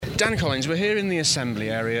Dan Collins, we're here in the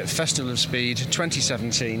assembly area at Festival of Speed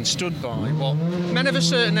 2017, stood by what men of a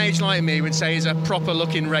certain age like me would say is a proper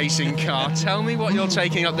looking racing car. Tell me what you're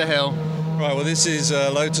taking up the hill. Right, well this is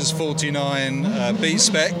Lotus 49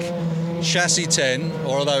 B-Spec, chassis 10,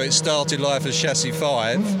 or although it started life as chassis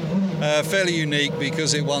 5, fairly unique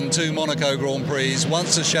because it won 2 Monaco Grand Prix,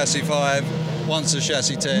 once a chassis 5, once a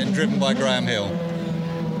chassis 10, driven by Graham Hill.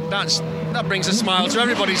 That brings a smile to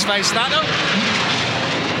everybody's face, that.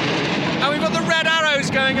 And we've got the red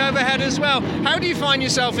arrows going overhead as well. How do you find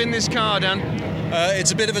yourself in this car, Dan?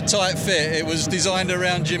 It's a bit of a tight fit. It was designed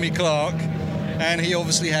around Jimmy Clark, and he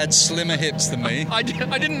obviously had slimmer hips than me. I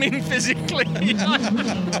didn't mean physically.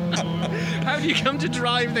 How do you come to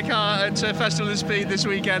drive the car at Festival of Speed this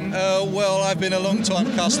weekend? Well, I've been a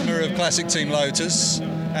long-time customer of Classic Team Lotus,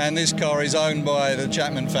 and this car is owned by the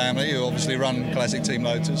Chapman family, who obviously run Classic Team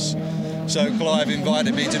Lotus. So Clive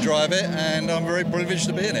invited me to drive it, and I'm very privileged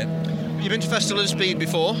to be in it. You've been to Festival of Speed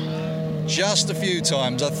before? Just a few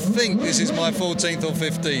times. I think this is my 14th or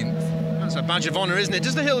 15th. That's a badge of honour, isn't it?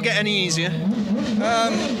 Does the hill get any easier?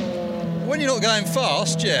 When you're not going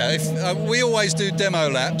fast, yeah. We always do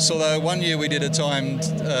demo laps, although one year we did a timed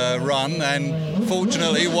run and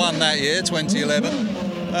fortunately won that year,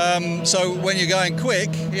 2011. So when you're going quick,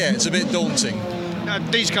 yeah, it's a bit daunting.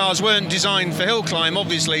 These cars weren't designed for hill climb,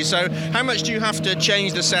 obviously, so how much do you have to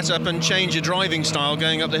change the setup and change your driving style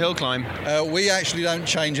going up the hill climb? We actually don't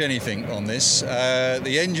change anything on this.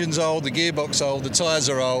 The engine's old, the gearbox old, the tyres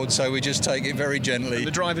are old, so we just take it very gently. And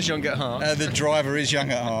the driver's young at heart? The driver is young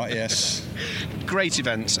at heart, yes. Great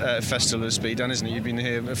event, Festival of Speed, Dan, isn't it? You've been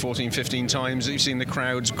here 14, 15 times, you've seen the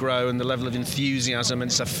crowds grow and the level of enthusiasm, and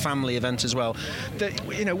it's a family event as well.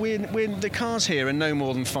 The cars here are no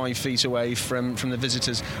more than 5 feet away from the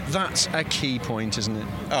visitors. That's a key point, isn't it?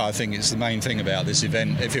 Oh, I think it's the main thing about this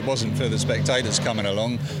event. If it wasn't for the spectators coming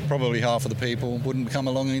along, probably half of the people wouldn't come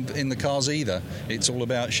along in the cars either. It's all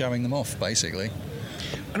about showing them off, basically.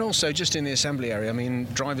 And also, just in the assembly area, I mean,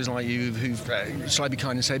 drivers like you who've, shall I be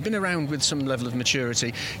kind and say, been around with some level of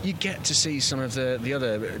maturity, you get to see some of the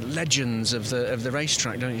other legends of the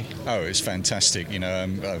racetrack, don't you? Oh, it's fantastic. You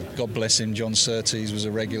know, God bless him, John Surtees was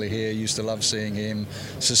a regular here, used to love seeing him.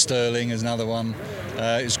 Sir Sterling is another one.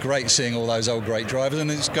 It's great seeing all those old great drivers, and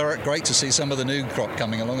it's great to see some of the new crop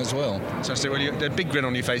coming along as well. Fantastic. Well, a big grin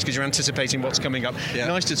on your face because you're anticipating what's coming up. Yeah.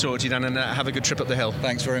 Nice to talk to you, Dan, and have a good trip up the hill.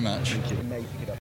 Thanks very much. Thank you.